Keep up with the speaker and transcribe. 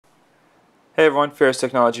Hey everyone, Ferris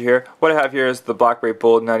Technology here. What I have here is the Blackberry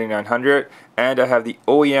Bold 9900, and I have the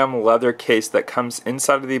OEM leather case that comes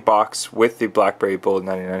inside of the box with the Blackberry Bold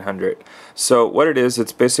 9900. So what it is,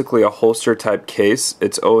 it's basically a holster type case.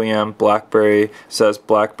 It's OEM Blackberry, says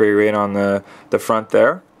Blackberry right on the front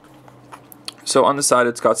there. So on the side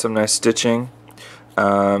it's got some nice stitching,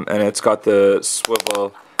 and it's got the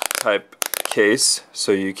swivel type case,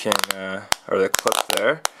 so you can, or the clip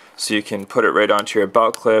there. So you can put it right onto your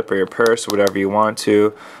belt clip or your purse, whatever you want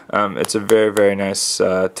to. It's a very nice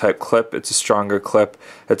type clip. It's a stronger clip.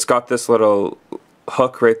 It's got this little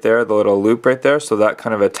hook right there, the little loop right there, so that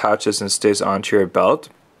kind of attaches and stays onto your belt.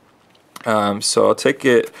 So I'll take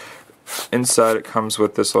it inside. It comes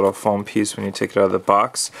with this little foam piece when you take it out of the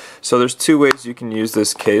box. So there's two ways you can use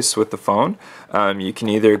this case with the phone. You can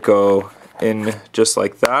either go in just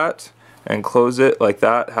like that and close it like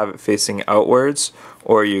that, have it facing outwards,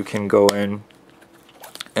 or you can go in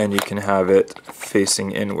and you can have it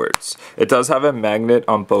facing inwards. It does have a magnet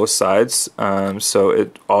on both sides, so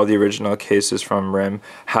all the original cases from RIM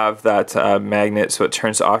have that magnet, so it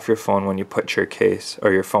turns off your phone when you put your case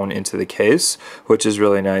or your phone into the case, which is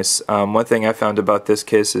really nice. One thing I found about this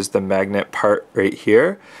case is the magnet part right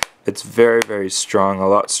here. It's very strong, a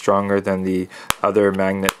lot stronger than the other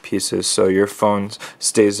magnet pieces, so your phone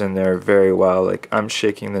stays in there very well. Like, I'm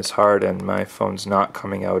shaking this hard and my phone's not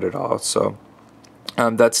coming out at all, so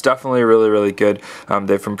that's definitely really good.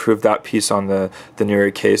 They've improved that piece on the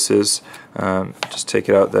newer cases. Just take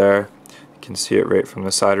it out there. You can see it right from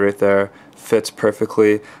the side right there. Fits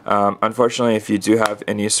perfectly. Unfortunately, if you do have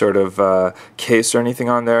any sort of case or anything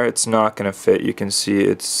on there, it's not going to fit. You can see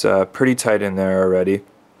it's pretty tight in there already.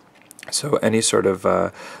 So any sort of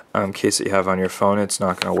case that you have on your phone, it's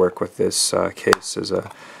not going to work with this case as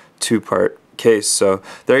a two-part case. So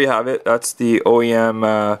there you have it. That's the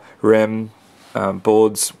OEM RIM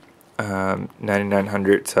Bold's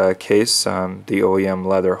 9900 case, the OEM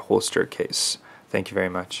leather holster case. Thank you very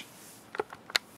much.